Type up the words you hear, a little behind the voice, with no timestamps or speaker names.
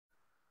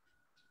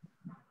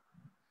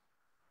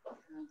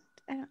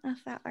I don't know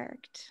if that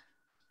worked.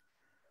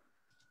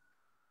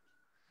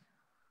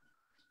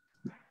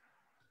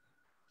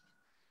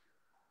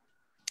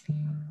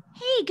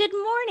 Hey, good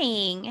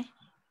morning.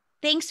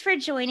 Thanks for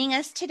joining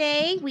us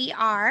today.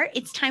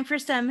 It's time for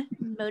some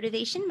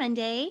Motivation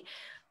Monday.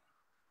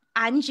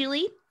 I'm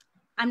Julie.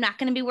 I'm not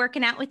going to be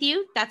working out with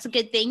you. That's a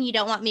good thing. You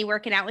don't want me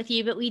working out with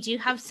you, but we do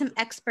have some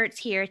experts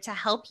here to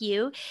help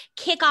you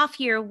kick off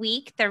your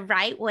week the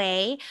right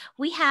way.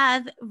 We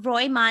have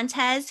Roy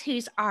Montez,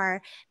 who's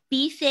our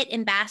Be Fit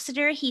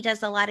ambassador. He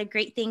does a lot of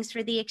great things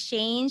for the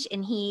exchange,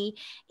 and he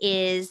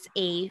is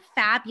a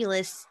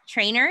fabulous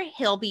trainer.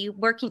 He'll be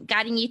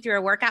guiding you through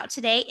a workout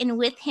today. And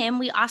with him,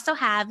 we also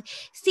have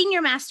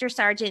Senior Master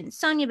Sergeant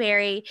Sonja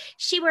Berry.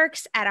 She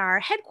works at our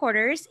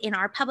headquarters in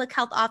our public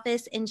health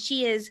office, and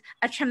she is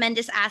a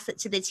tremendous asset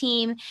to the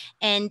team.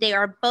 And they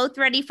are both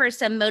ready for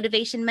some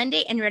Motivation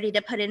Monday and ready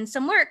to put in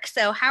some work.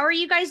 So how are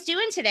you guys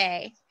doing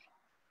today?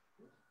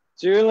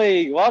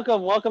 Julie,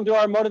 welcome to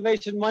our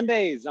Motivation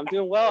Mondays. I'm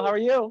doing well. How are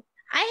you?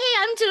 Hey,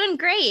 I'm doing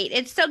great.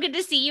 It's so good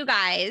to see you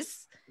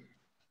guys.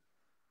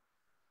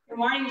 Good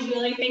morning,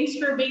 Julie. Thanks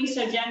for being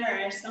so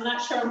generous. I'm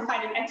not sure I'm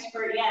quite an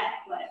expert yet,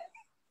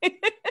 but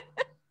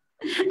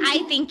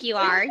I think you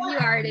are. You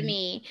are to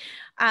me.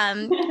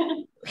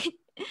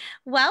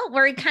 Well,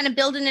 we're kind of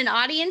building an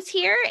audience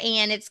here,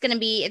 and it's gonna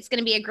be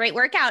a great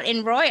workout.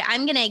 And Roy,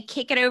 I'm gonna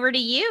kick it over to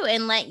you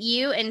and let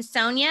you and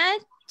Sonja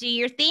do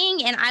your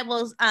thing, and I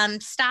will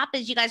stop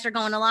as you guys are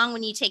going along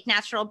when you take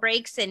natural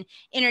breaks and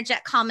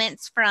interject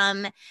comments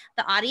from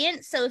the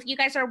audience. So if you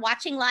guys are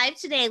watching live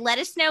today, let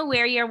us know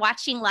where you're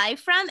watching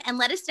live from, and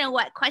let us know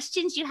what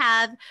questions you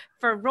have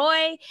for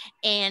Roy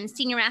and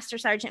Senior Master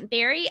Sergeant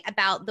Berry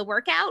about the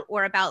workout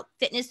or about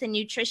fitness and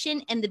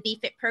nutrition and the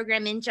BFit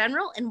program in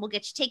general, and we'll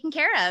get you taken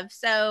care of.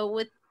 So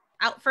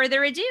without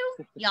further ado,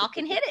 y'all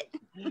can hit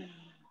it.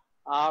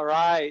 All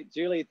right,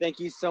 Julie, thank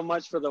you so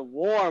much for the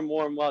warm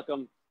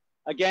welcome.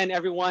 Again,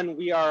 everyone,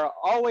 we are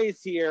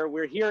always here.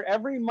 We're here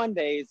every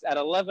Mondays at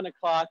 11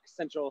 o'clock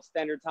Central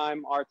Standard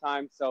Time, our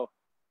time. So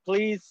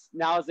please,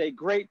 now is a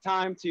great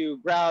time to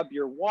grab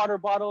your water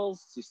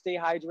bottles, to stay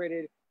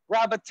hydrated,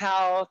 grab a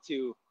towel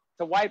to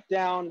wipe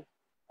down,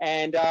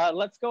 and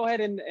let's go ahead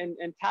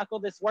and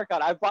tackle this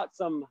workout. I've brought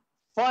some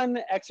fun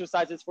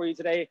exercises for you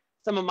today,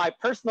 some of my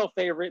personal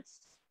favorites.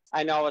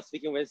 I know I was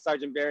speaking with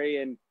Sergeant Berry,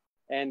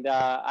 and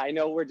I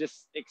know we're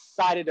just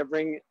excited to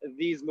bring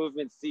these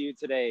movements to you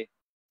today.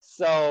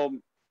 So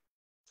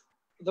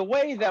the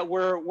way that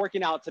we're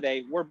working out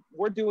today,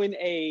 we're doing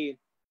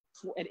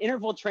an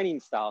interval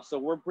training style. So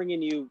we're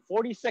bringing you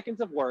 40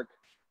 seconds of work,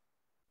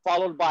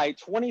 followed by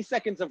 20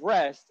 seconds of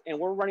rest, and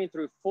we're running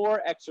through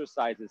 4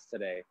 exercises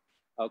today.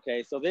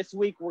 Okay, so this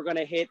week we're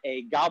gonna hit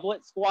a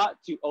goblet squat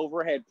to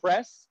overhead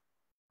press.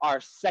 Our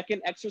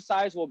second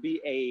exercise will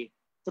be a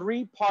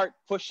 3-part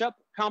push-up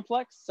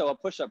complex. So a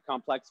push-up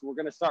complex, we're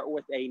gonna start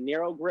with a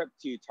narrow grip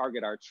to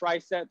target our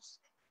triceps,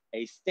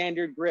 a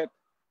standard grip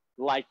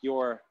like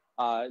your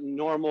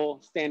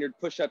normal standard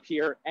push-up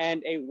here,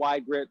 and a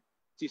wide grip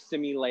to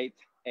simulate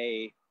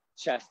a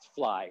chest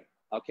fly.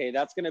 Okay,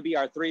 that's gonna be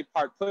our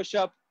 3-part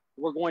push-up.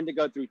 We're going to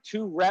go through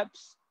 2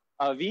 reps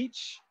of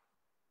each,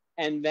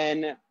 and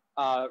then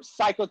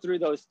cycle through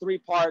those 3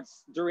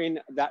 parts during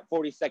that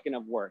 40-second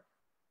of work.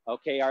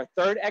 Okay, our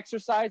third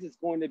exercise is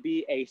going to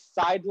be a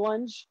side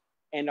lunge,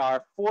 and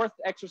our 4th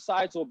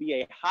exercise will be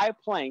a high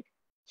plank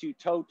to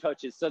toe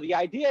touches. So the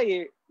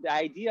idea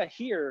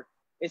here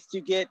is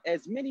to get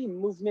as many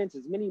movements,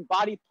 as many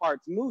body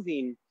parts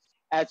moving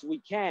as we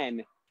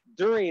can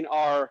during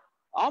our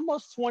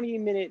almost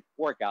 20-minute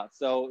workout.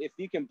 So if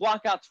you can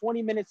block out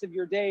 20 minutes of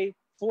your day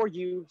for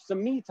you,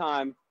 some me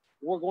time,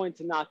 we're going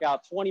to knock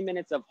out 20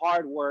 minutes of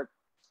hard work,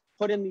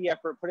 put in the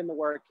effort, put in the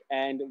work,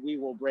 and we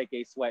will break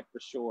a sweat for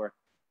sure.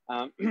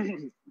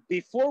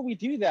 Before we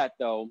do that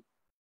though,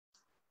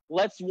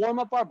 let's warm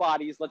up our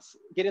bodies. Let's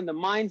get in the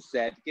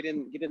mindset, get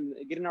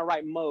in our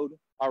right mode,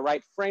 our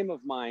right frame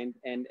of mind,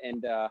 and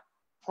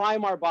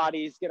prime our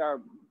bodies, get our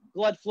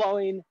blood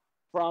flowing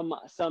from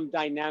some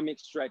dynamic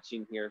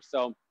stretching here.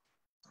 So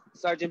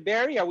Sergeant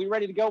Berry, are we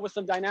ready to go with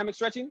some dynamic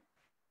stretching?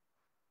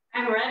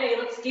 I'm ready.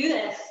 Let's do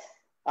this.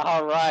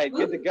 All right,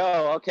 good to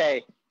go.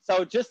 Okay,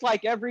 so just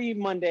like every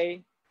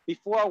Monday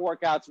before our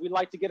workouts, we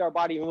like to get our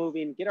body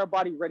moving, get our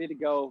body ready to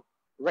go,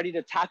 ready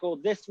to tackle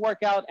this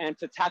workout and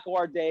to tackle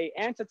our day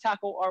and to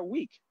tackle our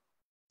week.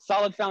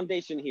 Solid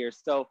foundation here.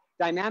 So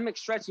dynamic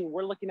stretching,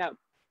 we're looking at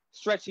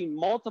stretching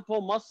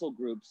multiple muscle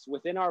groups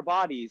within our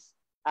bodies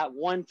at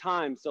one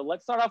time. So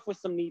let's start off with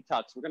some knee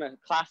tucks. We're gonna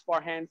clasp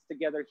our hands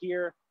together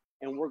here,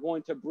 and we're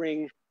going to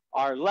bring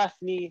our left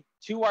knee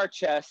to our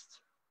chest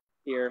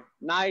here.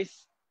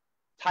 Nice,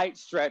 tight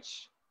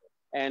stretch,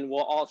 and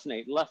we'll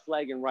alternate left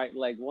leg and right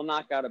leg. We'll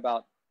knock out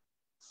about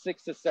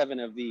 6 to 7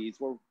 of these.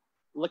 We're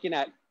looking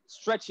at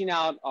stretching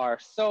out our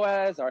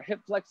psoas, our hip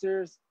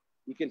flexors.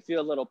 You can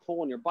feel a little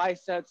pull in your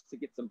biceps to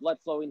get some blood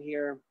flow in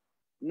here.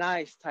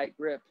 Nice tight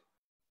grip.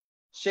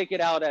 Shake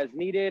it out as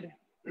needed.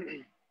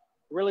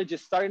 Really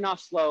just starting off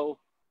slow,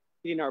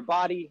 getting our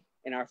body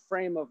and our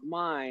frame of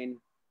mind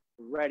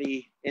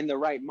ready, in the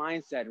right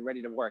mindset,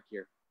 ready to work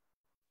here.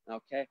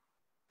 Okay,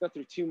 go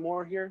through 2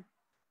 more here.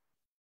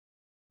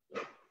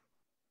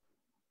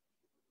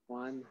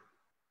 1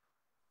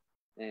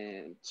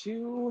 and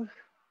 2.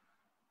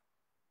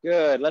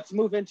 Good. Let's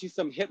move into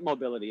some hip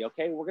mobility.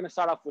 Okay, we're going to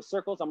start off with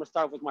circles. I'm going to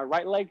start with my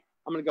right leg.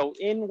 I'm going to go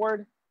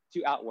inward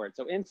to outward.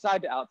 So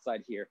inside to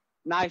outside here.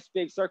 Nice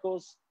big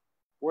circles.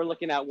 We're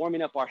looking at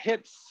warming up our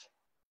hips,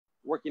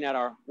 working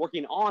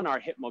on our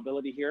hip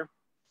mobility here.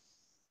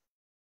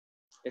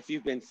 If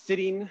you've been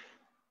sitting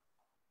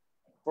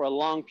for a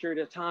long period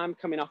of time,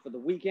 coming off of the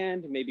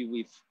weekend, maybe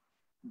we've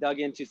dug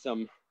into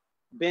some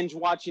binge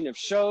watching of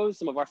shows,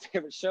 some of our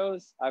favorite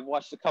shows. I've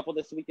watched a couple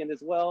this weekend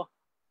as well.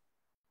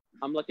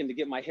 I'm looking to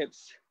get my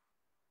hips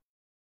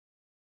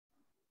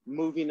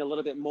moving a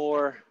little bit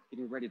more,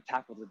 getting ready to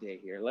tackle the day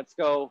here. Let's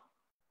go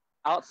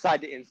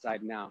outside to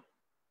inside now.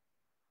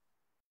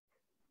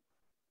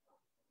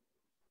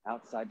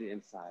 Outside to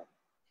inside.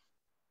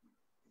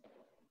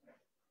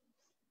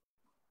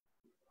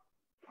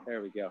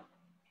 There we go.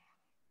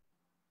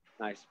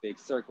 Nice big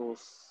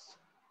circles.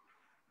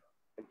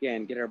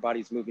 Again, get our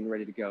bodies moving,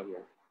 ready to go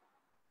here.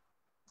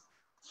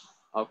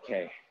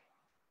 Okay.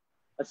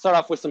 Let's start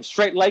off with some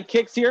straight leg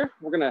kicks here.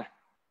 We're gonna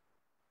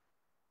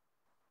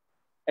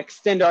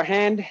extend our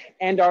hand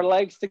and our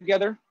legs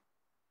together,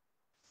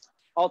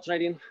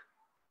 alternating.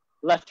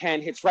 Left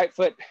hand hits right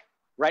foot,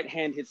 right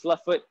hand hits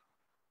left foot.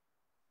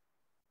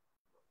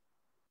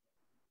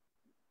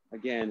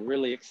 Again,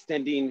 really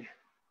extending.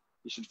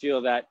 You should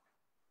feel that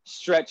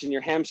stretch in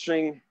your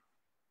hamstring.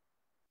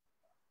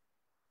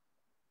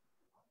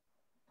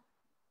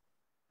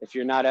 If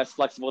you're not as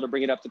flexible, to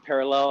bring it up to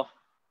parallel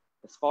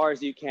as far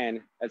as you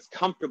can, as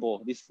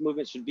comfortable. These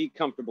movements should be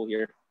comfortable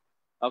here.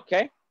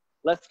 Okay,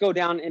 let's go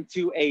down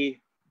into a,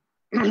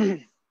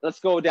 let's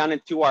go down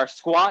into our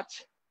squat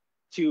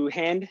to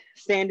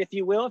handstand, if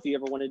you will, if you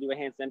ever want to do a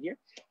handstand here.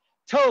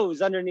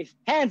 Toes underneath,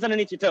 hands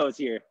underneath your toes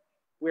here.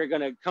 We're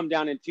gonna come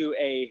down into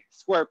a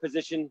square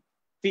position.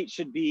 Feet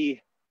should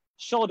be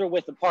shoulder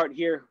width apart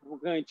here. We're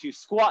going to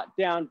squat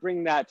down,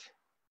 bring that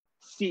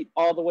seat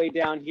all the way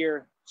down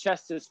here.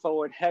 Chest is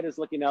forward, head is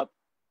looking up.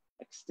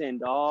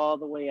 Extend all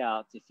the way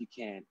out if you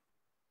can,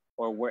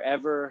 or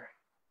wherever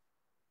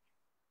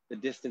the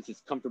distance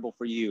is comfortable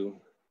for you.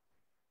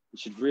 You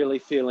should really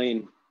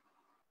feeling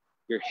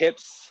your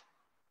hips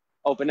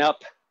open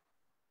up.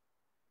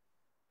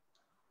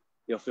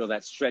 You'll feel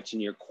that stretch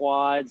in your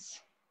quads,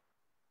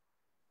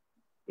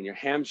 in your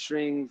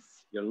hamstrings,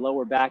 your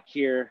lower back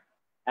here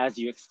as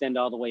you extend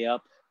all the way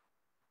up.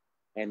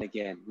 And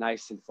again,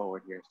 nice and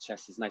forward here.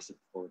 Chest is nice and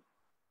forward.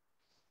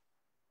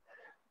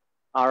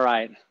 All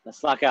right,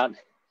 let's lock out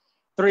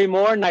 3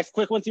 more nice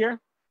quick ones here.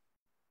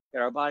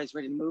 Get our bodies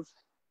ready to move.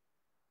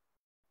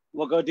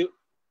 We're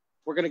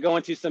gonna go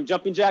into some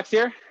jumping jacks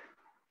here.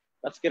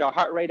 Let's get our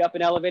heart rate up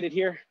and elevated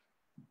here.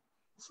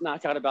 Let's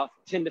knock out about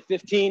 10 to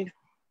 15.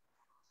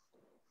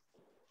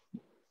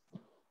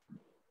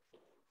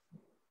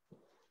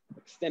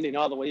 Extending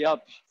all the way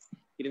up,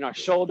 getting our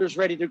shoulders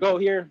ready to go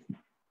here.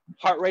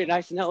 Heart rate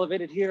nice and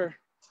elevated here.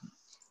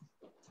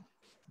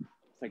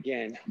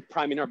 Again,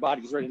 priming our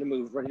bodies, ready to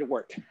move, ready to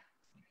work.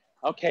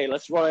 Okay,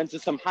 let's roll into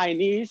some high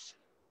knees.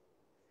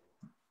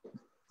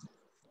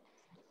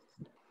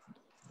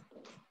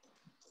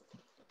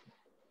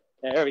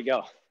 There we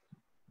go.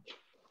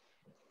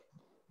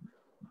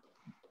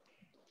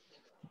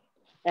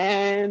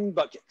 And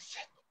butt kicks.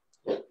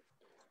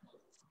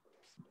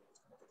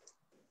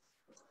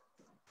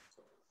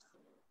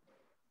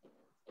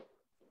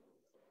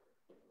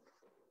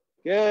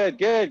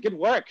 Good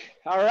work.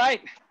 All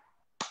right.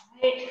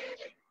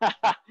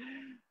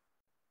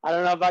 I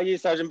don't know about you,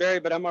 Sergeant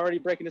Berry, but I'm already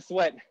breaking a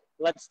sweat.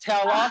 Let's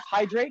towel off,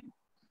 hydrate.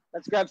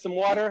 Let's grab some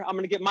water. I'm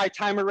gonna get my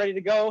timer ready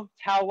to go,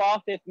 towel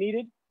off if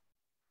needed.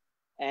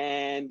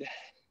 And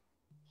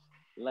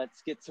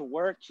let's get to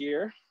work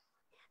here.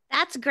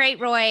 That's great,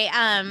 Roy.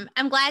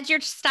 I'm glad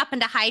you're stopping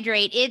to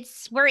hydrate.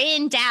 We're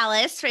in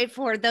Dallas, right?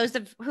 For those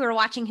who are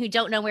watching who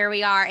don't know where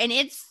we are, and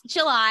it's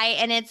July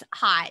and it's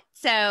hot.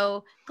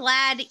 So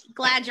glad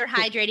you're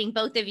hydrating,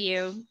 both of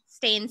you,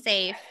 staying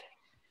safe.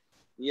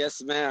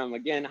 Yes, ma'am.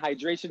 Again,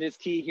 hydration is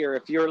key here.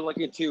 If you're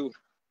looking to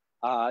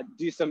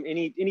do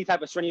any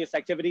type of strenuous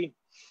activity,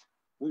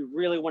 we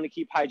really want to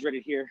keep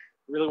hydrated here.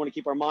 We really want to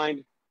keep our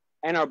mind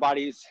and our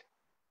bodies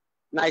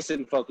nice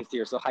and focused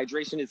here. So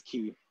hydration is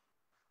key.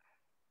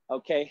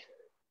 Okay,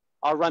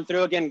 I'll run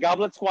through again.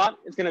 Goblet squat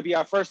is going to be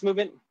our first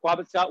movement.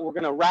 Goblet squat, we're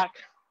going to rack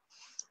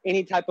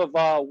any type of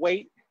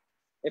weight.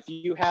 If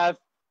you have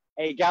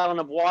a gallon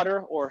of water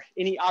or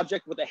any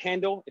object with a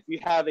handle, if you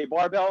have a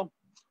barbell,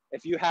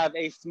 if you have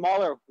a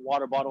smaller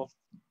water bottle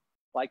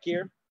like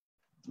here,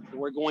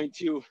 we're going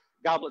to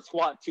goblet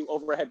squat to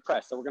overhead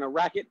press. So we're going to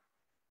rack it,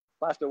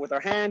 clasp it with our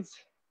hands,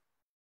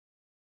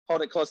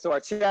 hold it close to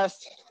our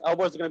chest.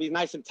 Elbows are going to be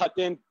nice and tucked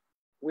in.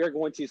 We're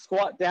going to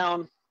squat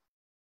down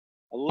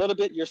a little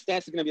bit. Your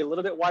stance is going to be a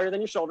little bit wider than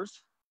your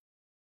shoulders,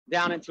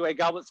 down into a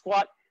goblet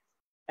squat.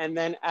 And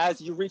then as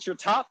you reach your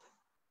top,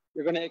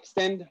 you're going to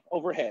extend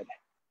overhead.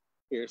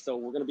 here. So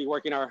we're gonna be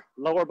working our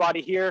lower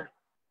body here,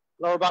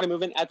 lower body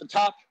movement at the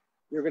top.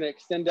 You're gonna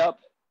extend up,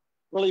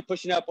 really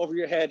pushing up over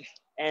your head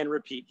and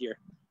repeat here.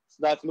 So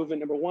that's movement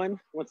number one.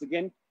 Once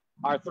again,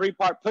 our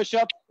 3-part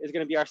push-up is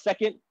gonna be our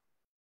second.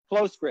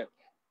 Close grip,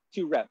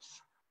 2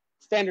 reps.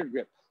 Standard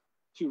grip,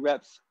 2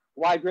 reps.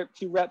 Wide grip,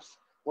 2 reps.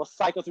 We'll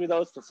cycle through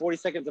those for 40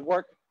 seconds of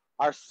work.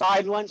 Our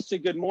side lunge to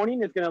good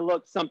morning is gonna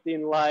look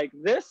something like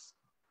this.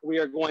 We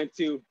are going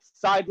to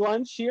side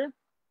lunge here,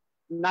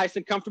 nice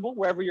and comfortable,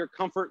 wherever your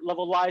comfort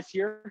level lies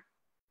here.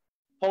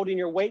 Holding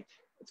your weight,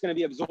 it's gonna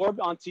be absorbed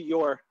onto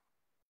your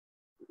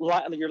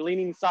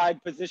leaning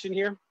side position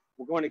here.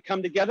 We're going to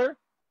come together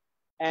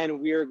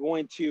and we're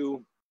going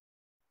to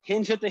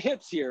hinge at the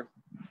hips here.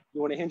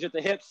 You wanna hinge at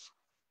the hips.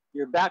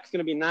 Your back's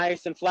gonna be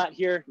nice and flat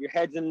here. Your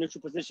head's in a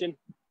neutral position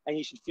and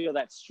you should feel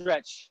that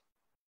stretch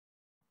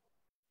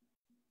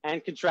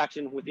and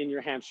contraction within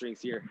your hamstrings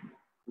here.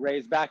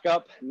 Raise back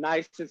up,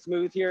 nice and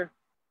smooth here.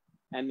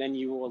 And then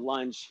you will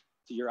lunge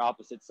to your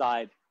opposite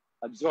side.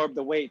 Absorb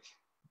the weight.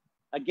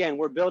 Again,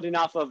 we're building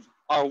off of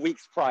our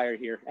weeks prior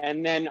here.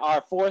 And then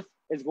our fourth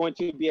is going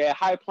to be a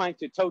high plank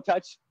to toe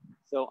touch.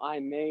 So I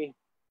may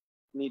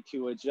need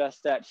to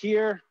adjust that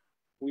here.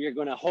 We are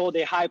gonna hold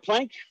a high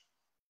plank.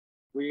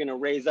 We're gonna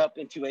raise up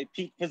into a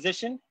peak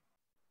position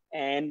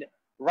and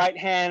right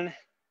hand,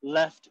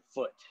 left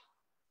foot.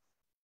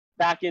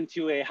 Back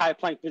into a high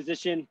plank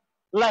position,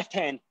 left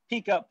hand,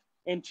 peek up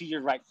into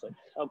your right foot,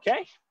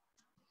 okay?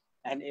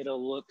 And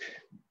it'll look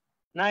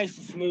nice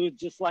and smooth,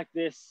 just like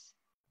this.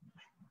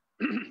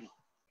 Let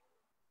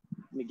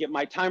me get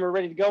my timer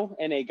ready to go,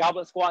 and a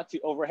goblet squat to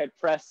overhead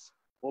press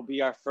will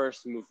be our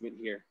first movement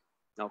here,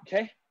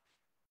 okay?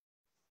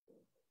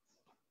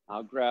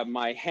 I'll grab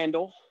my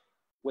handle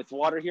with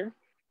water here.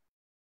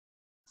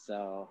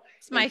 So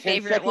it's my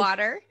favorite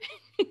water.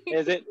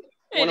 Is it?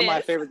 One of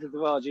my favorites as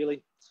well,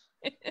 Julie.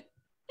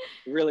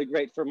 Really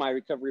great for my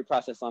recovery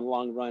process on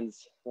long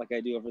runs like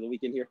I do over the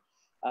weekend here.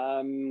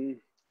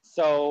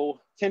 So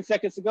 10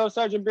 seconds to go,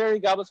 Sergeant Berry,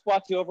 goblet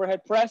squat to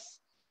overhead press,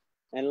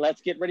 and let's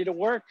get ready to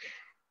work.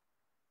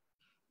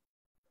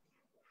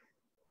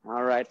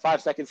 All right,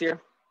 5 seconds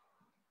here.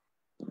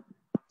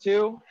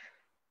 2,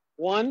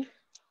 1.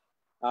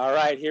 All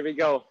right, here we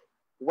go.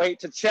 Weight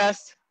to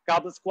chest,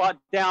 goblet squat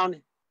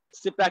down,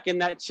 sit back in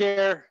that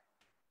chair,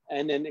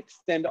 and then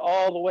extend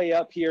all the way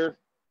up here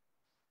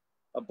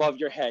above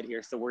your head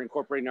here. So we're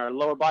incorporating our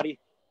lower body.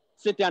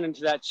 Sit down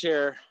into that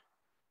chair.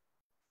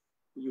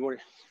 Your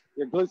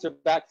glutes are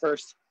back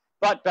first,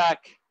 butt back.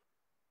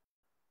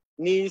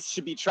 Knees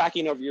should be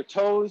tracking over your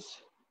toes.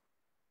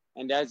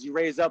 And as you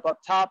raise up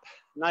top,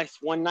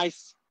 one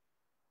nice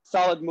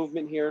solid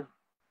movement here.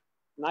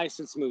 Nice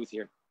and smooth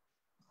here.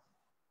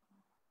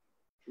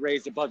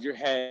 Raise above your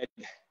head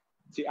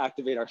to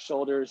activate our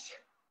shoulders.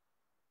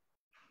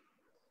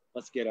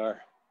 Let's get our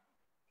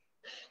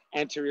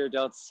anterior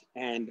delts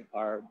and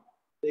our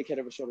big head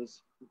over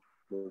shoulders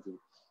moving.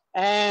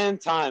 And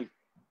time.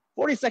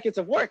 40 seconds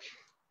of work.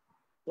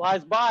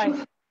 Flies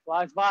by,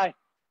 flies by.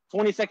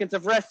 20 seconds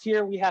of rest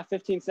here. We have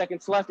 15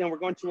 seconds left and we're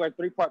going to our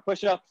 3-part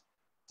push-up.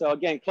 So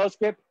again, close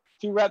grip,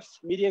 2 reps,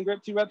 medium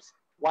grip, 2 reps,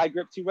 wide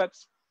grip, 2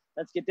 reps.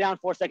 Let's get down,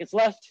 4 seconds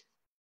left.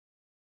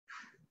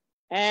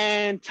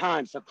 And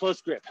time, so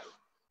close grip.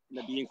 I'm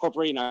gonna be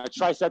incorporating our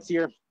triceps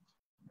here.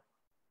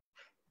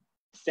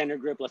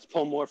 Standard grip, let's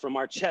pull more from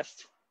our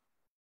chest.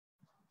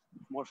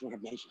 More from our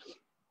bench.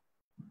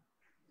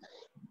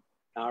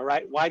 All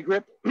right, wide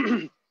grip.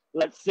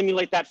 Let's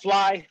simulate that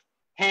fly.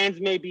 Hands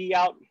may be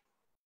out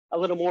a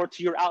little more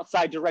to your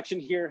outside direction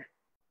here.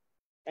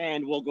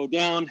 And we'll go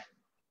down.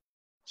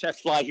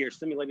 Chest fly here,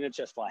 simulating a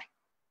chest fly.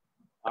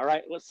 All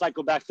right, let's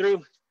cycle back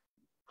through.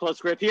 Close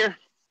grip here.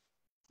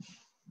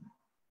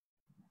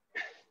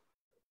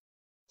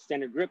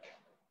 Standard grip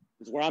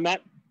is where I'm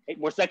at. 8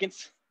 more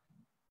seconds.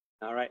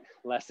 All right,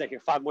 last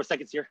second, 5 more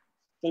seconds here.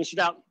 Finish it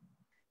out.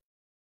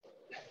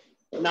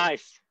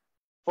 Nice.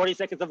 40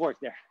 seconds of work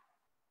there.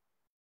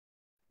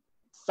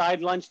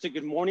 Side lunge to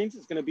good mornings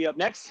is gonna be up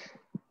next.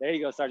 There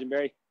you go, Sergeant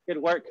Berry. Good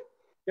work,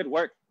 good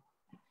work.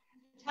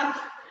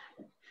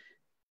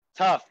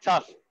 Tough,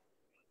 tough.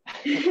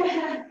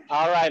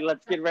 All right,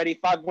 let's get ready.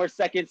 5 more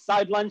seconds.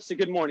 Side lunge to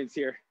good mornings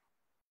here.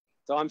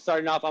 So I'm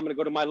starting off, I'm gonna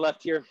go to my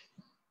left here.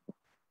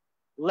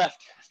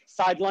 Left,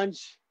 side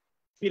lunge.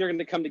 Feet are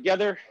gonna come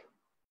together.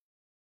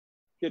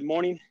 Good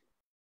morning.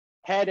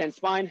 Head and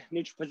spine,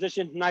 neutral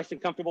position, nice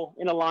and comfortable,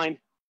 in a line.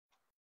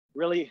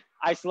 Really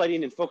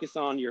isolating and focus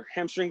on your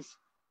hamstrings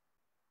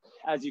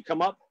as you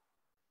come up.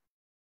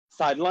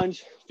 Side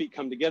lunge, feet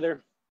come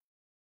together,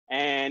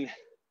 and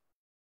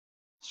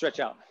stretch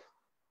out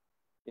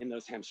in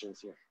those hamstrings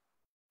here.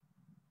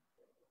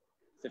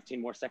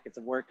 15 more seconds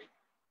of work.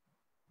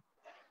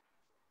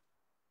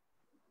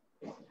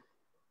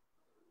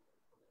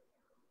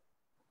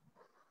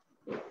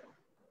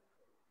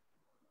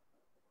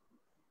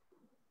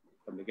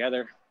 Come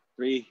together.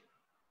 3,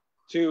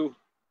 2,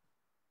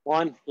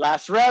 1.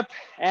 Last rep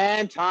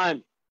and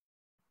time.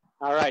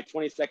 All right,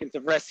 20 seconds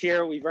of rest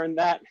here. We've earned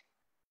that.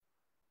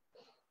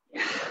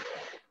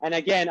 And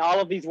again,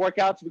 all of these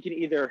workouts, we can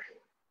either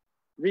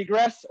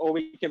regress or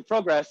we can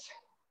progress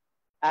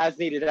as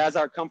needed, as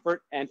our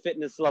comfort and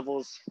fitness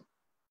levels,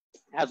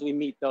 as we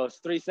meet those.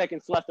 3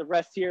 seconds left of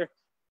rest here.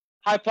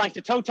 High plank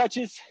to toe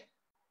touches.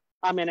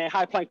 I'm in a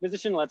high plank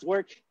position. Let's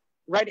work.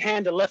 Right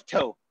hand to left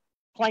toe.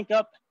 Plank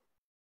up,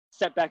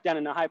 step back down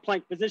in a high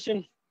plank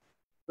position.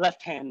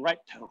 Left hand, right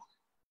toe.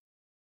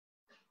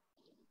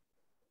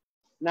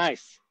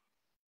 Nice.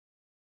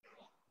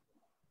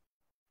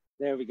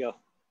 There we go.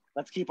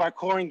 Let's keep our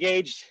core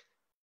engaged.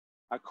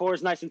 Our core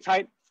is nice and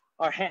tight.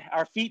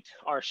 Our feet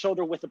are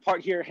shoulder width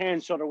apart here,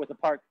 hands shoulder width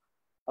apart.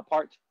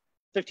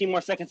 15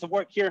 more seconds of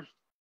work here.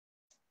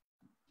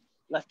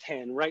 Left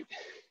hand, right.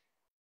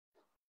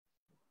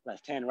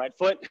 Left hand, right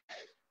foot.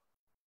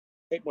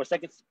 8 more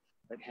seconds.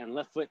 Right hand,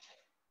 left foot.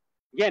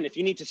 Again, if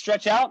you need to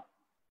stretch out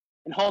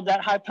and hold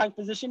that high plank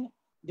position,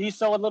 do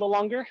so a little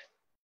longer.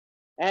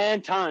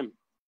 And time.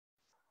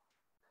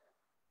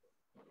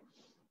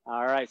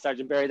 All right,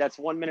 Sergeant Berry, that's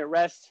 1 minute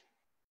rest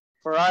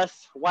for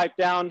us. Wipe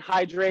down,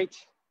 hydrate.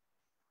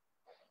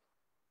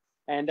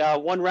 And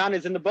 1 round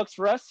is in the books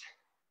for us.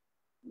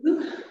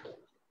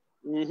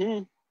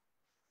 Mm-hmm.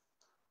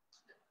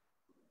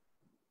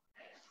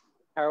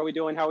 How are we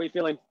doing? How are we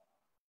feeling?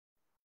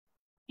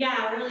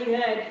 Yeah, really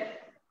good.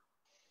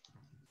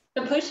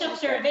 The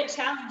push-ups are a bit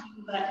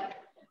challenging, but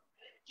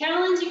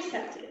challenge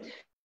accepted.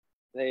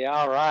 They are.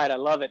 All right. I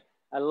love it.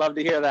 I love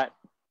to hear that.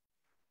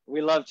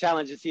 We love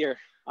challenges here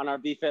on our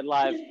BFit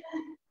Live.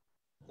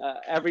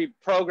 Every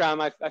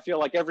program, I feel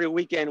like every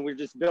weekend, we're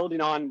just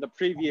building on the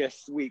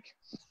previous week,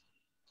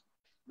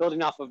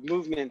 building off of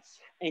movements,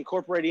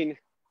 incorporating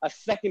a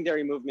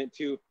secondary movement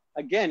to,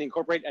 again,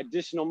 incorporate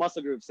additional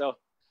muscle groups. So,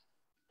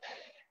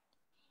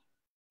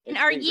 and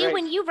are you,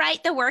 when you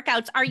write the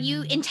workouts, are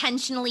you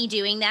intentionally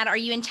doing that? Are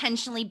you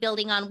intentionally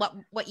building on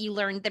what you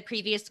learned the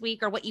previous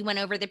week or what you went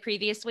over the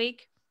previous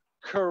week?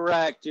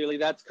 Correct, Julie.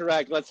 That's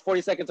correct. Let's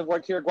 40 seconds of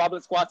work here.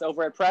 Goblet squats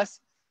over at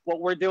press.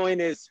 What we're doing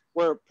is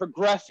we're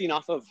progressing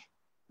off of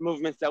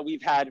movements that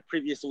we've had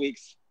previous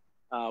weeks.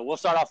 We'll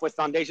start off with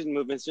foundation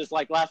movements, just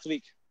like last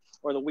week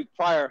or the week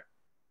prior.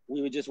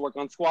 We would just work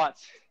on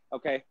squats.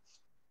 Okay.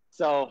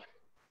 So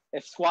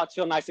if squats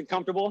feel nice and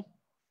comfortable,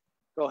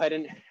 go ahead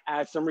and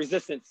add some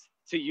resistance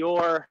to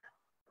your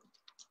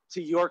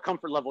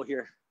comfort level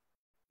here.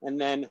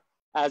 And then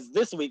as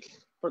this week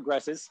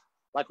progresses,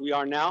 like we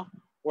are now,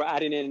 we're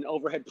adding in an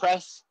overhead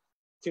press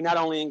to not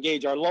only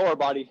engage our lower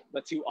body,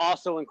 but to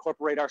also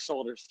incorporate our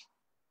shoulders.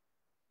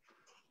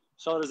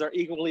 Shoulders are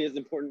equally as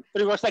important.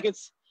 3 more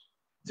seconds,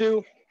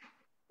 2,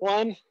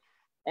 1,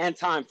 and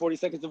time. 40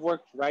 seconds of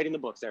work right in the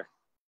books there.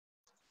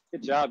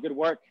 Good job, good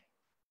work.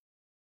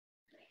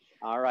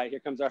 All right,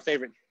 here comes our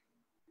favorite.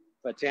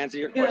 But to answer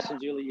your question,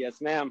 Julie, yes,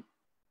 ma'am.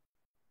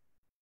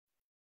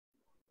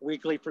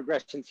 Weekly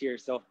progressions here.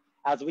 So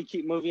as we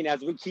keep moving,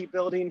 as we keep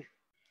building,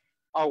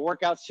 our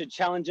workouts should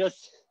challenge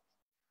us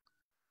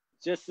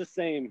just the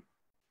same.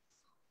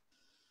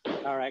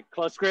 All right,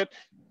 close grip,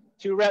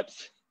 2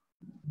 reps,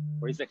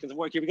 40 seconds of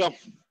work. Here we go.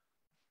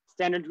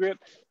 Standard grip.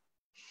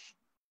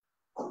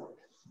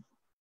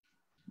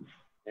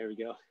 There we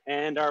go.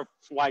 And our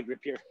wide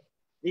grip here.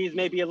 These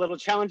may be a little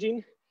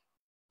challenging,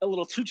 a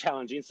little too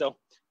challenging. So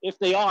if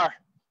they are,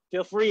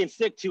 feel free and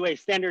stick to a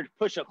standard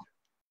push-up.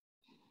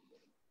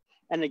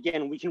 And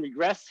again, we can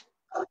regress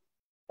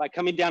by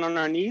coming down on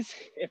our knees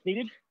if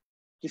needed.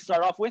 To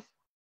start off with,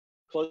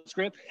 close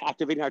grip,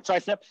 activating our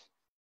triceps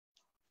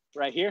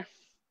right here.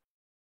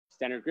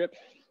 Standard grip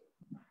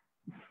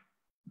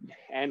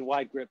and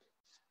wide grip.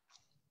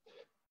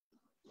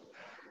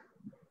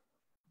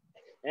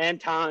 And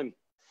time.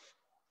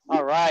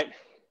 All right.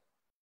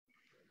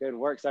 Good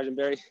work, Sergeant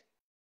Berry.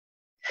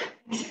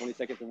 20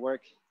 seconds of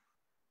work.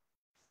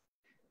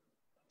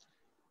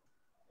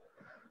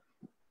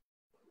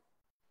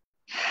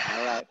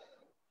 All right.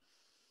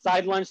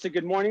 Side lunge to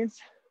good mornings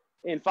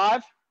in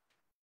 5,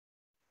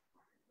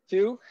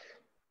 2,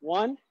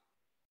 1.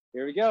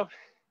 Here we go.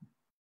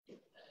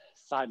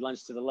 Side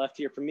lunge to the left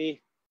here for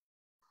me.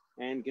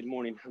 And good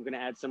morning. I'm going to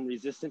add some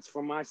resistance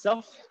for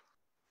myself.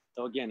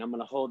 So again, I'm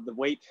going to hold the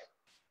weight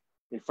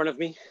in front of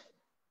me.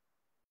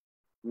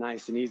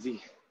 Nice and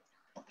easy.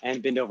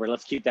 And bend over.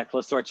 Let's keep that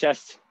close to our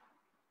chest.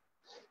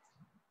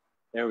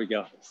 There we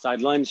go.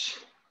 Side lunge.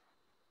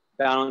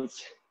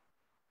 Balance.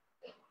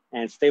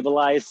 And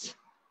stabilize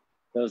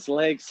those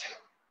legs.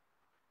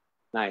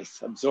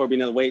 Nice. Absorbing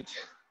the weight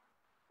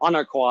on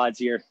our quads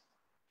here.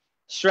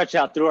 Stretch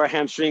out through our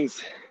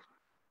hamstrings.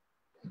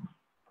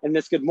 And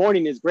this good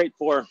morning is great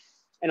for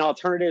an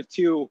alternative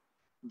to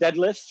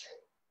deadlifts.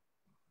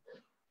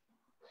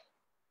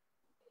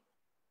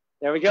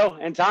 There we go.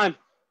 And time.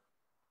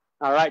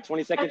 All right,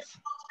 20 seconds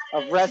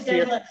of rest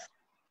here.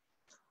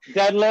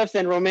 Deadlifts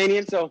and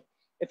Romanian. So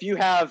if you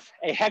have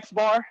a hex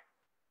bar,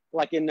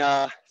 like in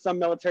some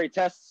military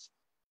tests,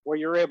 where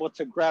you're able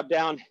to grab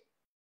down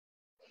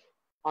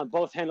on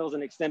both handles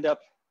and extend up,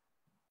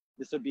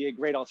 this would be a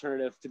great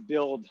alternative to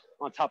build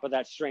on top of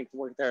that strength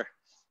work there.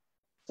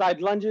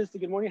 Side lunges to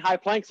good morning. High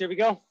planks. Here we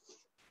go.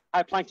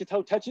 High plank to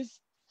toe touches.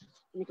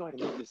 Let me go ahead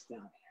and move this down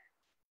here.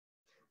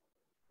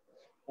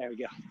 There we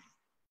go.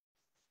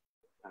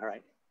 All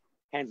right,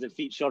 hands and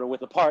feet shoulder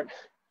width apart,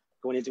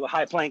 going into a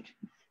high plank,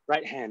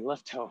 right hand,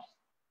 left toe,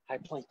 high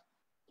plank,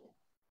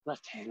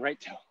 left hand, right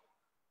toe.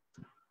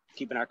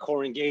 Keeping our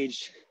core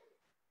engaged,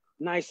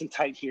 nice and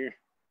tight here.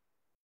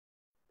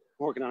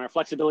 Working on our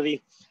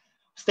flexibility,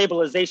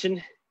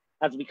 stabilization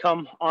as we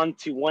come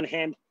onto one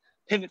hand,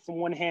 pivot from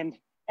one hand,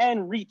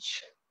 and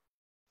reach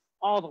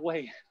all the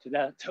way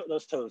to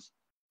those toes.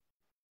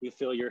 You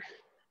feel your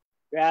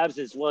abs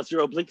as well as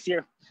your obliques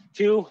here.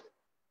 2,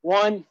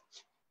 1,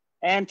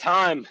 and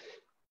time.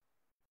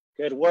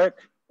 Good work.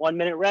 1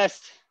 minute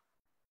rest.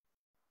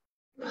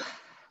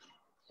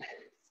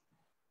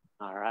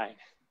 All right.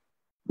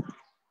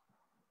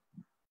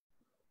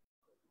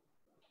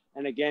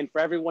 And again, for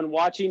everyone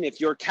watching,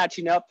 if you're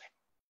catching up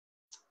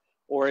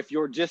or if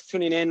you're just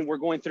tuning in, we're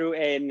going through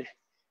an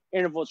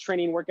interval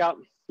training workout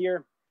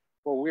here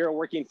where we are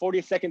working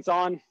 40 seconds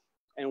on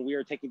and we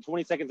are taking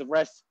 20 seconds of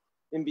rest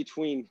in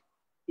between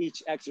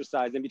each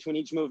exercise, in between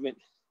each movement,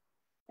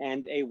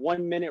 and a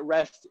 1 minute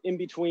rest in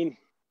between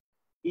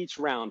each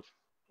round.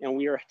 And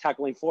we are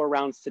tackling 4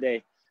 rounds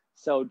today.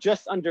 So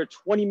just under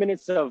 20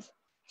 minutes of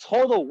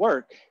total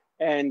work.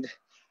 And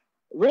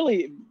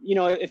really, you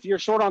know, if you're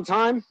short on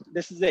time,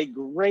 this is a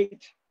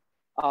great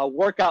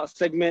workout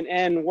segment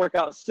and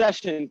workout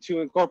session to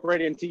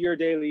incorporate into your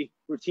daily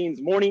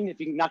routines. Morning, if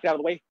you can knock it out of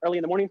the way early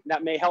in the morning,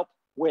 that may help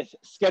with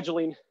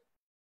scheduling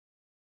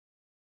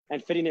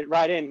and fitting it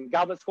right in.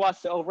 Goblet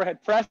squats to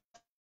overhead press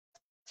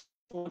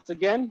once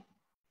again.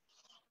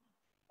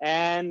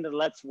 And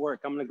let's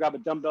work. I'm gonna grab a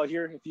dumbbell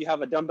here. If you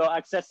have a dumbbell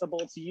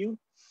accessible to you,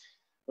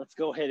 let's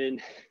go ahead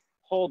and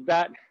hold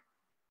that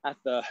at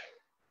the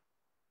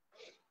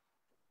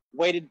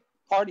weighted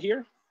part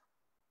here.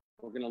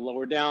 We're gonna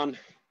lower down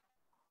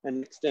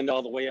and extend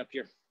all the way up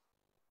here.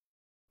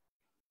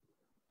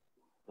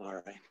 All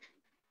right.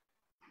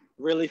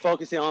 Really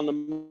focusing on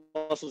the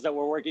muscles that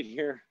we're working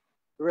here.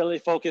 Really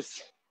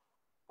focus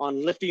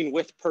on lifting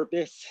with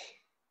purpose.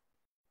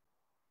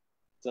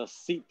 So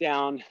seat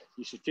down,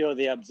 you should feel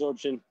the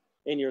absorption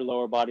in your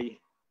lower body,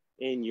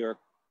 in your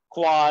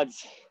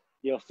quads.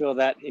 You'll feel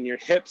that in your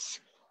hips,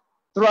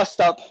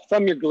 thrust up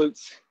from your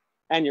glutes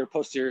and your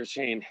posterior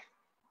chain.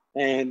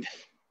 And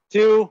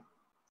 2,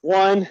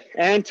 1,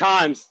 and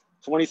times.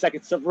 20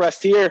 seconds of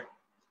rest here.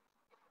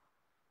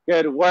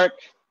 Good work.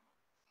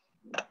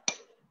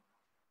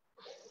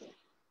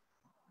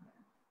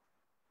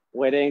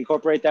 Way to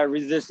incorporate that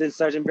resistance,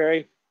 Sergeant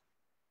Berry.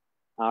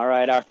 All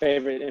right, our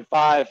favorite in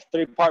 5,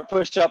 3-part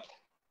push-up.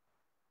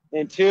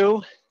 In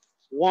 2,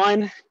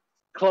 1,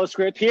 close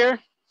grip here.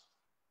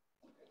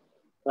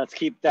 Let's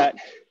keep that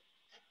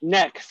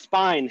neck,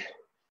 spine,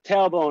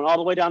 tailbone, all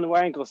the way down to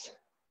our ankles.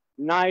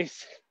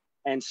 Nice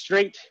and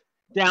straight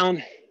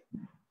down.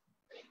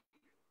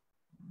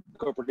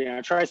 Incorporating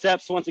our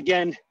triceps once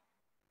again,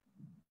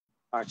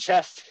 our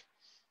chest.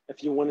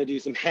 If you want to do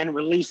some hand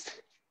release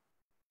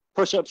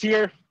push-ups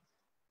here,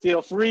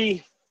 feel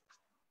free,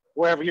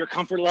 wherever your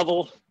comfort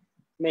level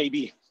may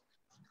be.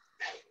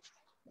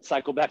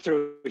 Cycle back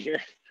through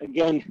here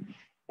again,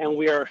 and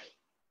we are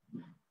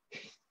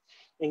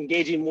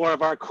engaging more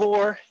of our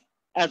core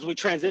as we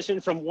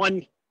transition from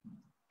one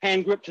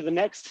hand grip to the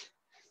next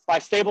by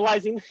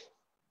stabilizing.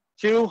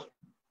 2,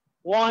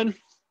 1,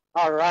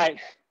 all right.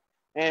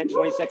 And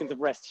 20 seconds of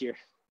rest here.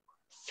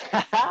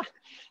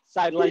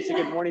 Side lunge to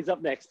good morning's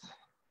up next.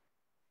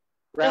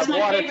 Grab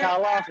water,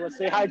 towel off, let's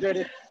stay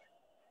hydrated.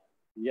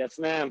 Yes,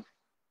 ma'am.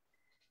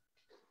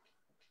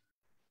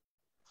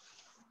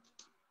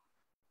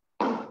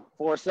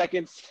 4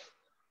 seconds.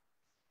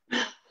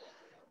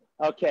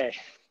 Okay.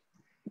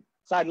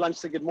 Side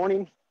lunge to good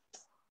morning.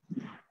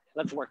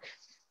 Let's work.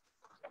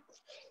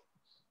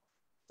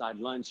 Side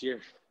lunge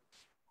here.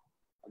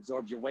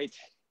 Absorb your weight.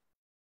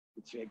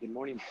 Get you a good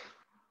morning.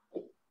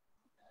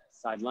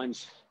 Side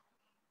lunge.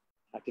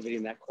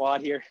 Activating that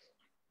quad here.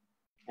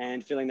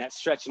 And feeling that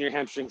stretch in your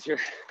hamstrings here.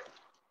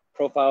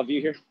 Profile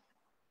view here.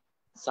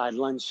 Side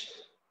lunge.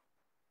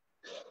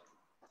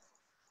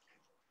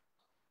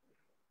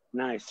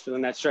 Nice,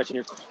 feeling that stretch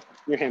in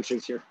your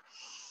hamstrings here.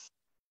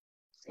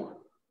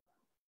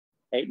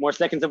 8 more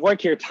seconds of work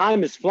here.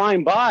 Time is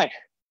flying by.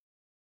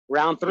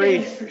 Round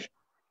 3.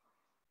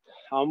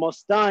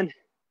 Almost done.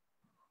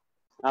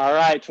 All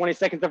right, 20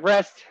 seconds of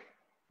rest.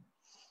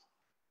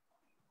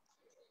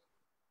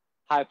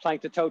 High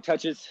plank to toe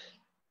touches.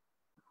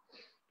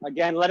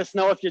 Again, let us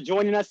know if you're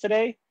joining us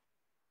today.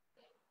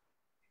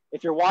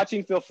 If you're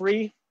watching, feel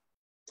free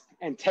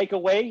and take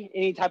away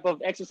any type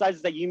of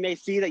exercises that you may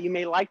see, that you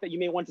may like, that you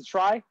may want to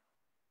try.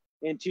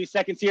 In 2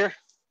 seconds here.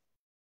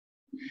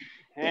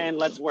 And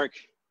let's work.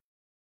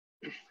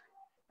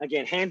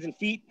 Again, hands and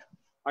feet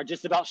are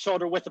just about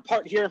shoulder width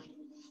apart here.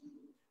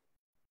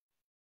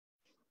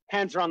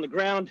 Hands are on the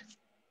ground.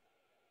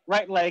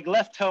 Right leg,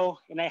 left toe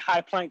in a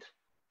high plank,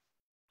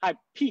 high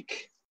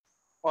peak,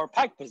 or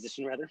pike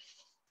position rather.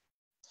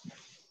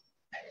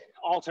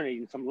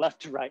 Alternating from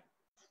left to right.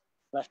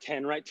 Left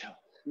hand, right toe.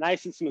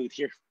 Nice and smooth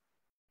here.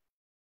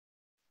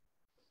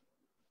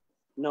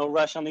 No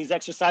rush on these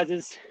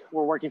exercises.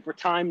 We're working for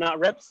time, not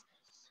reps,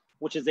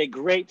 which is a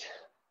great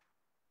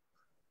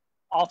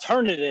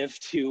alternative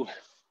to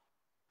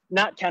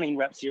not counting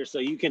reps here. So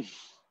you can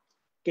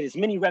get as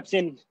many reps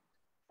in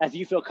as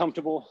you feel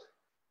comfortable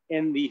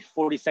in the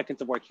 40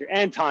 seconds of work here,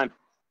 and time.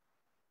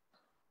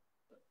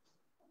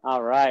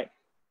 All right.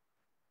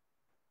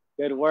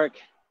 Good work.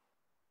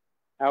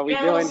 How are we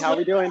doing? How are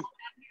we doing?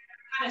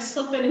 Kind of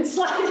slipping and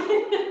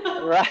sliding.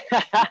 Right.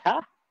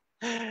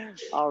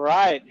 All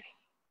right.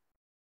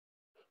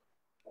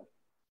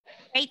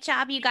 Great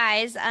job, you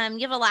guys.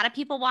 You have a lot of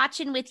people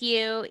watching with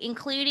you,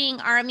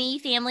 including Army,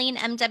 family, and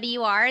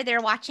MWR.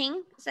 They're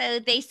watching. So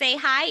they say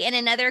hi and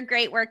another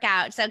great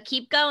workout. So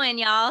keep going,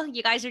 y'all.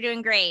 You guys are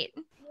doing great.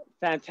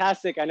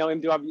 Fantastic. I know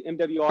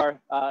MWR,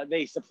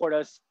 they support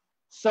us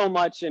so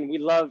much, and we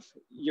love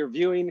your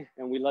viewing,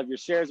 and we love your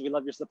shares. We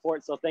love your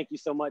support. So thank you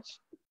so much.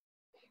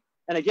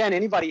 And again,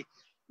 anybody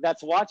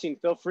that's watching,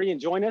 feel free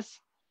and join us.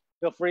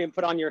 Feel free and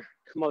put on your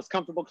most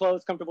comfortable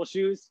clothes, comfortable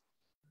shoes.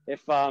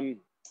 If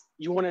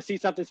you want to see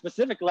something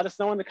specific, let us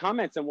know in the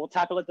comments and we'll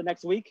tackle it the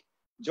next week.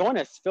 Join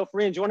us. Feel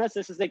free and join us.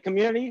 This is a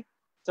community.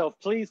 So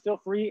please feel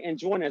free and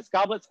join us.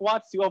 Goblet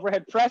squats to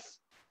overhead press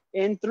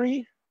in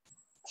 3,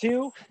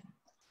 2,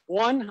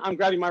 1. I'm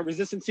grabbing my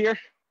resistance here.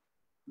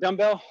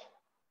 Dumbbell.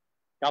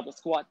 Goblet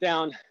squat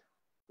down.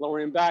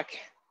 Lowering back.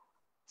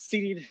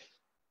 Seated.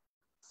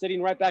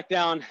 Sitting right back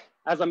down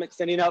as I'm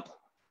extending up.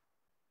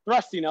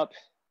 Thrusting up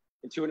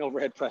into an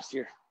overhead press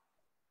here.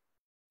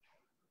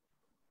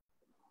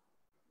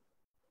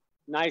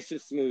 Nice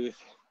and smooth.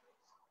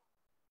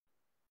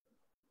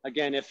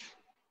 Again, if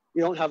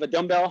you don't have a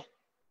dumbbell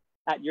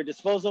at your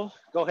disposal,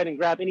 go ahead and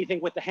grab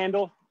anything with the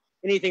handle,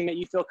 anything that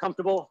you feel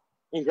comfortable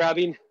in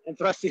grabbing and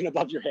thrusting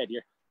above your head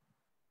here.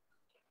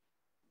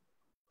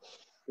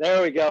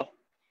 There we go.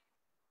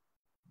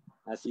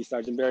 I see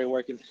Sergeant Berry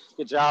working.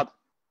 Good job.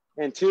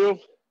 And 2,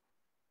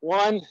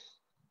 1,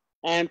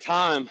 and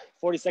time.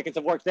 40 seconds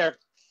of work there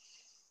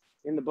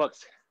in the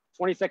books.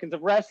 20 seconds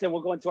of rest, and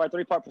we'll go into our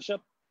 3-part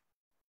push-up.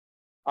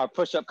 Our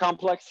push-up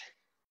complex.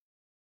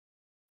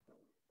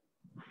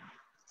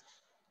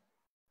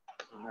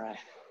 All right.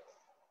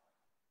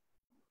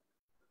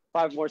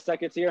 5 more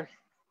seconds here.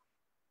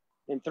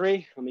 In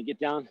 3, let me get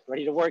down,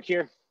 ready to work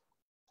here.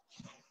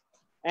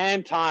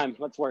 And time,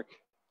 let's work.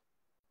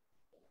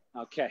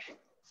 Okay.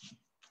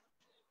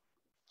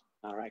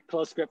 All right,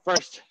 close grip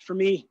first for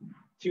me.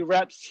 2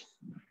 reps,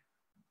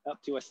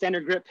 up to a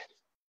standard grip.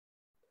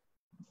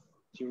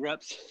 2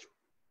 reps,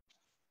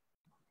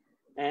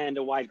 and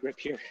a wide grip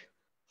here.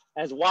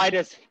 As wide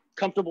as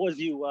comfortable as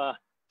you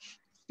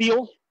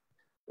feel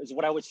is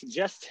what I would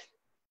suggest.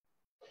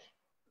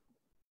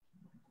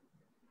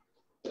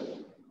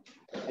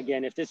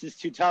 Again, if this is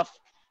too tough,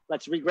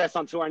 let's regress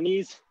onto our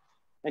knees.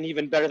 And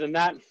even better than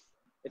that,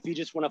 if you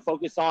just want to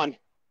focus on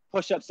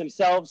push-ups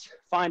themselves,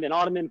 find an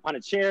ottoman, find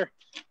a chair.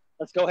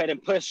 Let's go ahead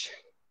and push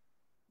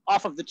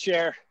off of the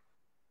chair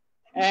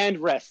and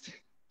rest.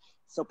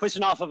 So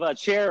pushing off of a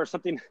chair or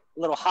something a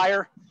little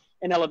higher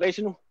in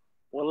elevation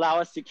will allow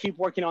us to keep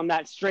working on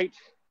that straight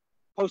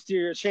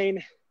posterior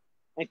chain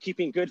and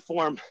keeping good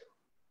form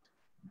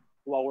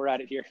while we're at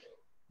it here.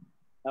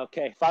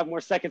 Okay, 5 more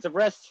seconds of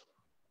rest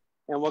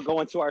and we'll go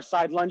into our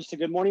side lunge to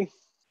good morning.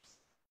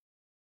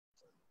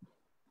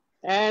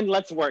 And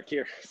let's work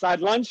here.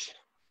 Side lunge,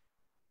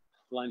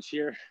 lunge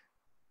here,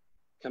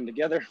 come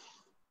together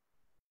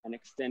and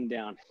extend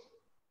down.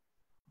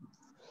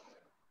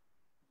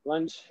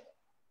 Lunge,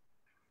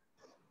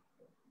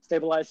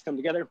 stabilize, come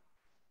together,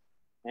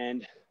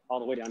 and all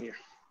the way down here.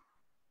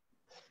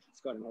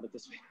 Let's go ahead and hold it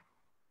this way.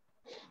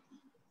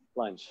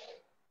 Lunge,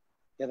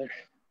 together,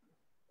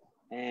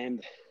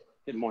 and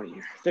good morning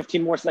here.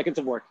 15 more seconds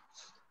of work.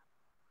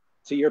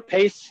 To your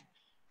pace,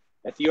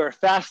 if you are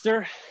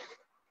faster,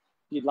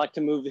 you'd like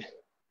to move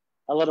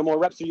a little more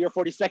reps through your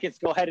 40 seconds,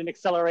 go ahead and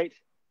accelerate.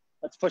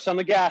 Let's push on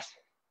the gas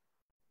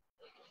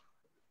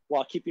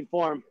while keeping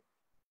form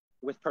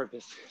with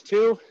purpose.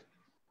 2,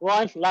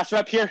 1, last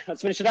rep here.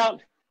 Let's finish it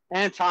out,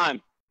 and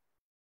time.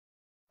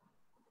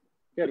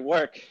 Good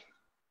work.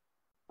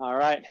 All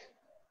right.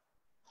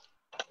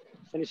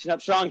 Finishing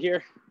up strong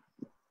here.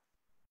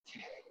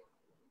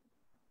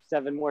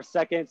 7 more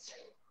seconds.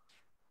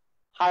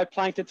 High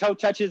plank to toe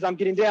touches. I'm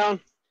getting down.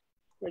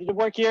 Ready to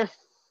work here.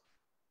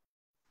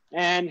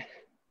 And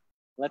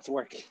let's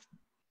work.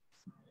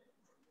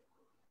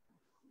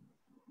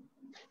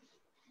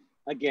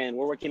 Again,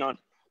 we're working on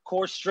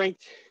core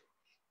strength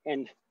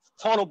and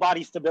total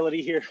body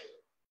stability here.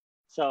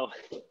 So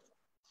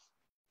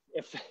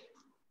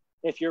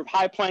if your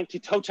high plank to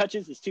toe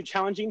touches is too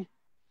challenging,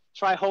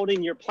 try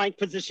holding your plank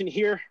position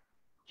here,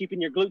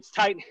 keeping your glutes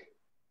tight,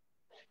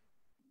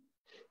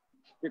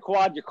 your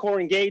quad, your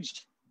core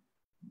engaged,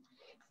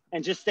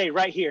 and just stay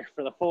right here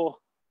for the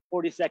full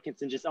 40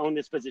 seconds and just own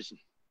this position.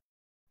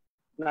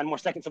 9 more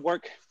seconds of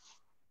work.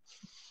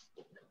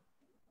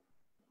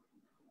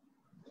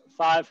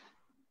 5.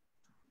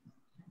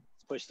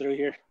 Let's push through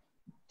here.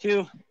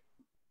 2,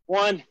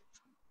 1,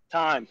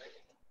 time.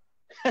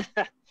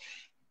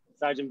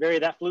 Sergeant Berry,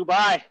 that flew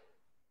by.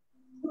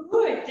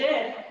 Ooh, it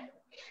did.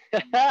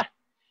 That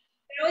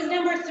was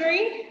number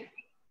 3?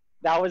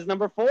 That was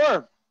number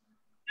 4.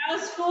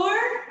 was 4?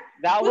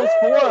 That was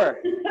 4.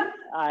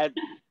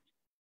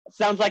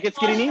 Sounds like it's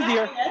getting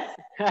easier.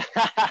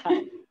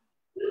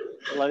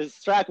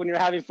 Let's track when you're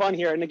having fun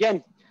here. And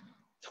again,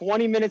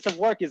 20 minutes of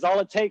work is all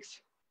it takes,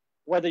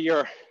 whether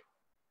you're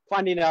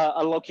finding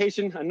a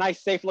location, a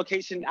nice, safe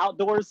location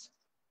outdoors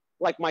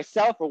like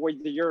myself, or whether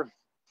you're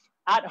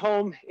at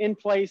home, in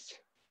place,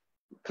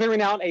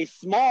 clearing out a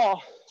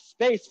small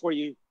space for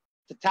you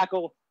to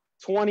tackle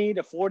 20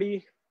 to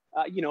 40,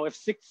 if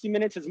 60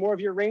 minutes is more of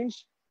your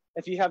range,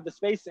 if you have the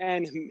space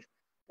and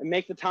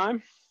make the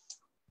time,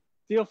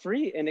 feel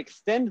free and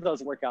extend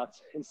those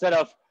workouts. Instead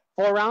of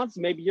 4 rounds,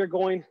 maybe you're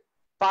going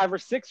 5 or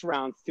 6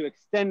 rounds to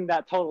extend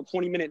that total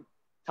 20-minute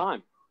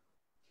time.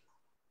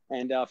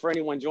 And for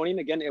anyone joining,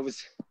 again, it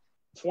was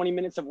 20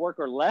 minutes of work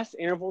or less,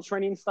 interval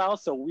training style.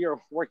 So we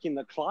are working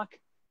the clock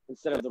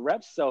instead of the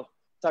reps. So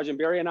Sergeant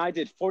Berry and I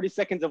did 40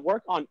 seconds of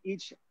work on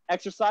each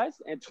exercise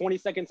and 20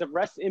 seconds of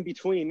rest in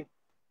between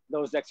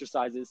those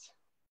exercises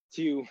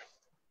to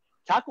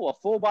tackle a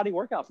full body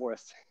workout for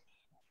us.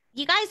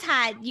 You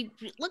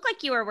look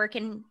like you were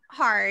working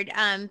hard,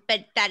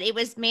 but that it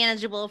was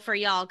manageable for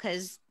y'all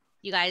because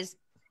you guys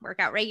work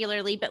out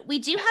regularly. But we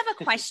do have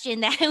a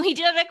question that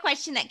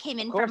came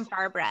in from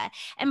Barbara,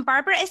 and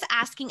Barbara is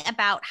asking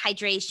about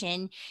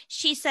hydration.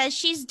 She says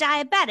she's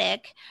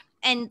diabetic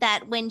and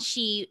that when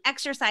she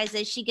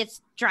exercises, she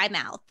gets dry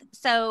mouth.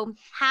 So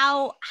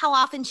how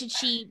often should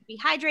she be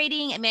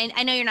hydrating? I mean,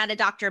 I know you're not a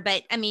doctor,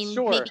 but I mean,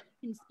 Sure. Maybe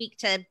you can speak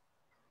to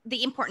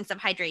the importance of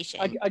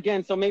hydration.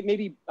 Again, so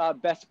maybe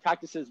best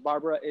practices,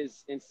 Barbara,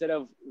 is instead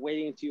of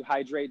waiting to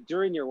hydrate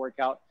during your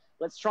workout,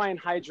 let's try and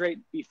hydrate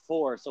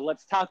before. So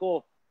let's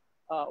tackle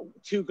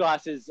 2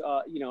 glasses,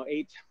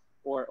 8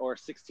 or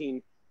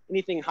 16,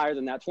 anything higher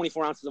than that,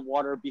 24 ounces of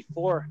water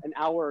before an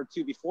hour or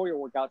 2 before your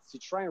workouts to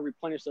try and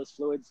replenish those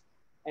fluids.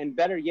 And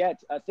better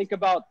yet, think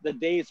about the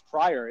days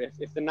prior.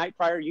 If the night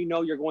prior,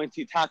 you're going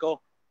to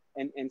tackle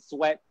and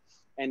sweat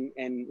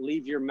and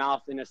leave your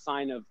mouth in a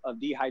sign of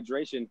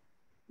dehydration,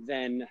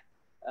 then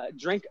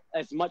drink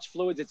as much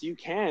fluids as you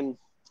can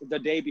the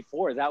day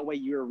before. That way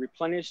you're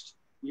replenished,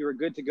 you're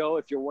good to go.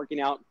 If you're working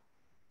out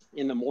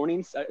in the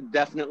mornings,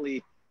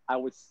 definitely I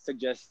would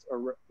suggest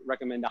or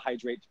recommend to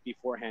hydrate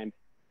beforehand.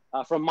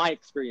 From my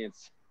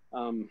experience,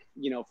 from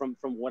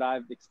what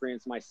I've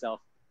experienced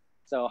myself.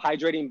 So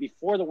hydrating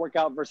before the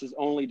workout versus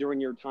only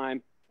during your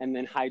time, and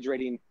then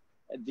hydrating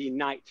the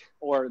night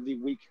or the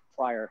week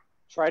prior.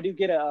 Try to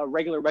get a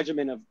regular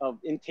regimen of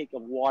intake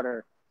of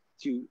water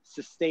to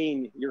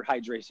sustain your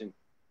hydration.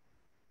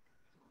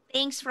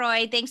 Thanks,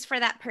 Roy. Thanks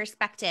for that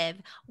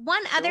perspective.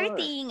 One other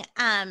thing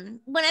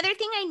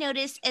I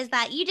noticed is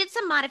that you did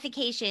some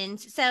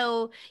modifications.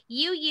 So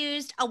you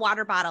used a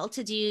water bottle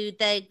to do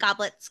the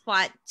goblet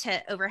squat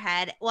to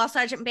overhead, while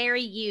Sergeant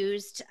Berry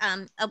used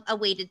a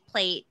weighted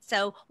plate.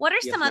 So what are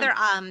some other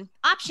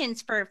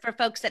options for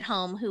folks at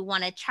home who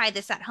want to try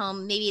this at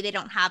home? Maybe they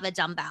don't have a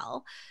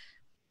dumbbell.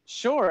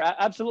 Sure,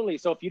 absolutely.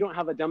 So if you don't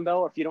have a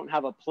dumbbell, or if you don't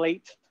have a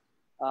plate,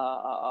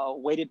 a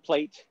weighted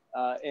plate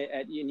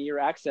in your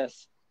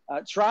access,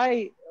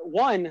 try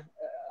one.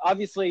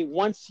 Obviously,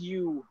 once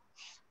you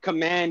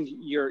command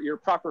your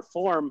proper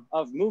form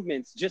of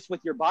movements just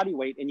with your body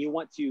weight, and you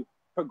want to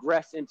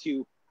progress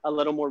into a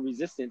little more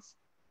resistance,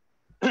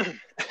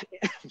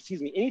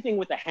 excuse me, anything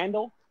with a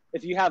handle.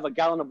 If you have a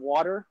gallon of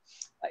water,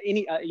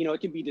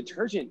 it could be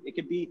detergent. It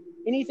could be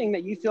anything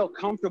that you feel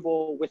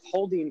comfortable with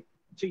holding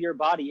to your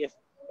body.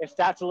 If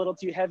that's a little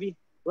too heavy,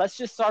 let's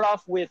just start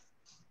off with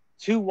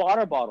 2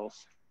 water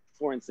bottles,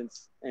 for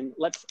instance, and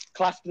let's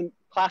clasp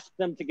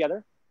them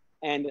together,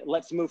 and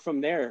let's move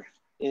from there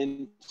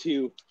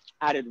into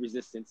added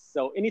resistance.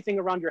 So anything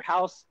around your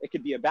house, it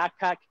could be a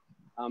backpack,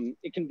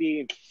 it can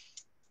be,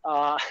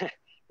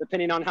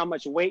 depending on how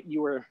much weight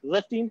you were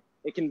lifting,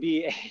 it can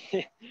be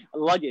a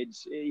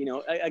luggage.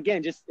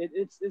 Again, this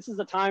is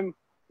a time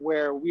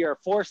where we are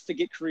forced to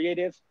get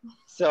creative.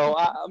 So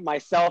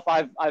myself,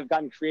 I've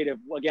gotten creative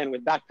again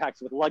with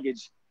backpacks, with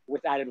luggage,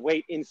 with added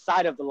weight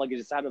inside of the luggage,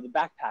 inside of the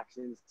backpacks,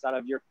 inside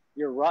of your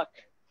ruck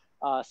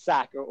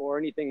sack or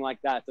anything like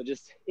that. So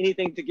just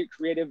anything to get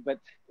creative, but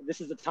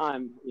this is the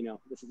time,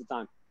 this is the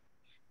time.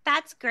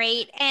 That's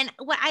great. And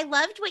I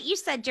loved what you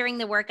said during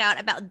the workout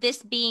about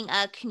this being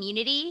a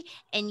community,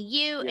 and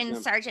you and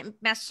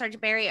Master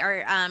Sergeant Berry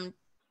are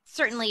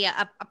certainly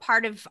a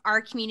part of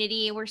our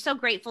community. We're so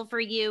grateful for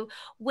you.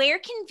 Where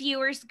can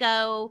viewers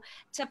go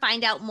to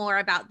find out more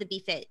about the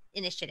BFit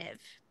initiative?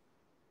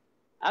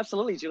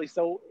 Absolutely, Julie.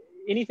 So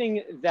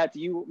anything that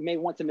you may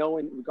want to know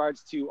in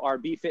regards to our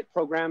BFit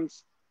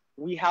programs,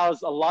 we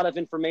house a lot of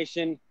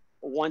information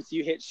once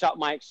you hit Shop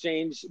My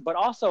Exchange, but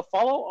also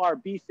follow our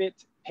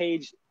BFit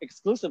page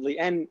exclusively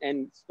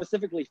and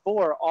specifically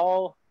for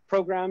all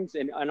programs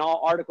and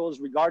all articles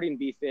regarding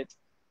BFit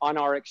on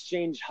our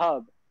Exchange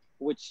Hub,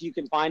 which you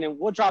can find, and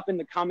we'll drop in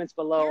the comments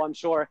below, I'm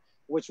sure,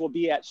 which will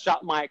be at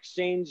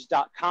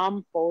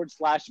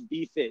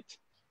shopmyexchange.com/BFit.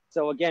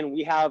 So again,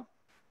 we have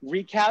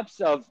recaps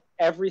of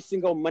every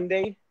single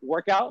Monday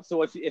workout.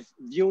 So if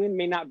viewing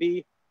may not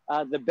be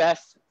the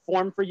best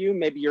form for you,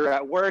 maybe you're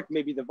at work,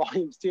 maybe the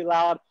volume's too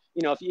loud,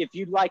 you know, if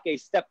you'd like a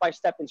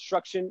step-by-step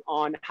instruction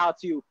on how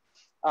to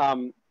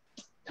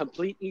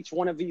complete each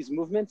one of these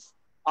movements,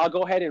 I'll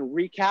go ahead and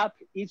recap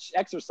each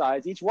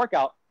exercise, each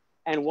workout,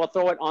 and we'll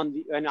throw it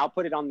on and I'll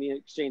put it on the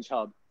Exchange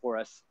Hub for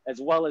us,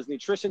 as well as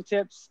nutrition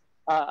tips,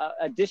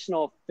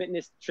 additional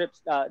fitness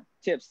tips,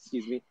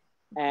 excuse me,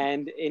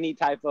 and any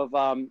type of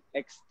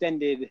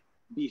extended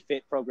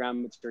BeFit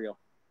program material.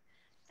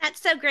 That's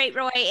so great,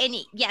 Roy. And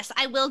yes,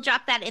 I will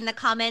drop that in the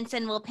comments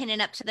and we'll pin it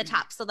up to the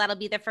top. So that'll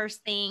be the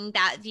first thing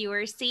that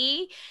viewers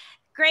see.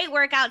 Great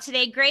workout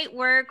today. Great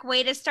work.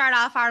 Way to start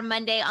off our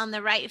Monday on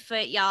the right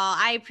foot, y'all.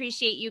 I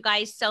appreciate you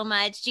guys so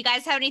much. Do you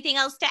guys have anything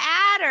else to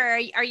add,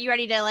 or are you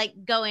ready to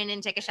like go in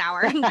and take a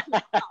shower?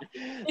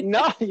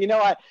 No, you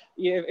know,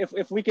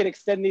 if we could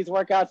extend these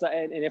workouts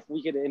and if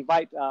we could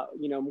invite,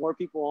 you know, more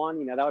people on,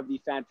 you know, that would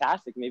be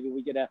fantastic. Maybe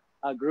we get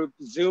a group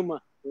Zoom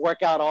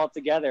workout all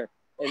together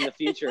in the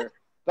future.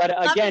 But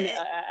again,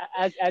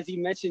 as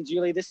you mentioned,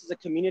 Julie, this is a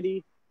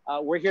community.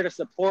 We're here to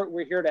support.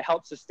 We're here to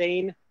help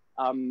sustain.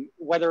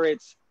 Whether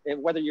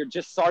you're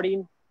just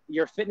starting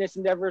your fitness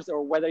endeavors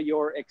or whether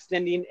you're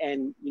extending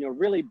and, you know,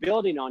 really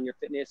building on your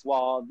fitness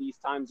while these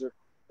times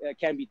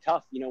can be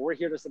tough. You know, we're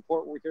here to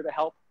support. We're here to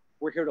help.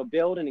 We're here to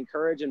build and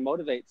encourage and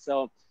motivate.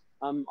 So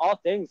all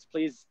things,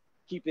 please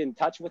keep in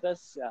touch with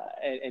us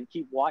and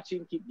keep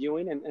watching, keep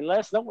viewing, and let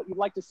us know what you'd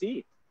like to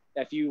see.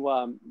 If you,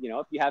 you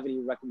know, if you have any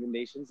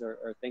recommendations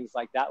or things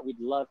like that, we'd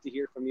love to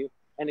hear from you.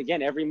 And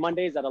again, every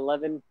Mondays at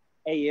 11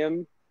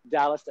 a.m.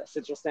 Dallas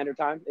Central Standard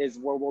Time is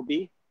where we'll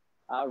be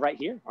right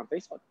here on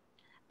Facebook.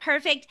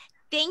 Perfect.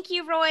 Thank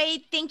you, Roy.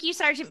 Thank you,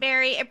 Sergeant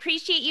Berry.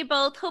 Appreciate you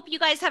both. Hope you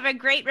guys have a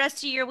great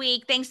rest of your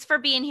week. Thanks for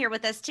being here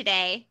with us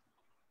today.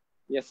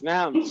 Yes,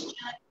 ma'am.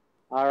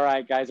 All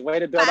right, guys. Way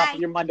to build off of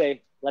your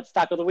Monday. Let's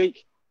tackle the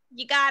week.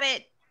 You got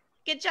it.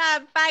 Good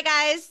job. Bye,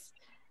 guys.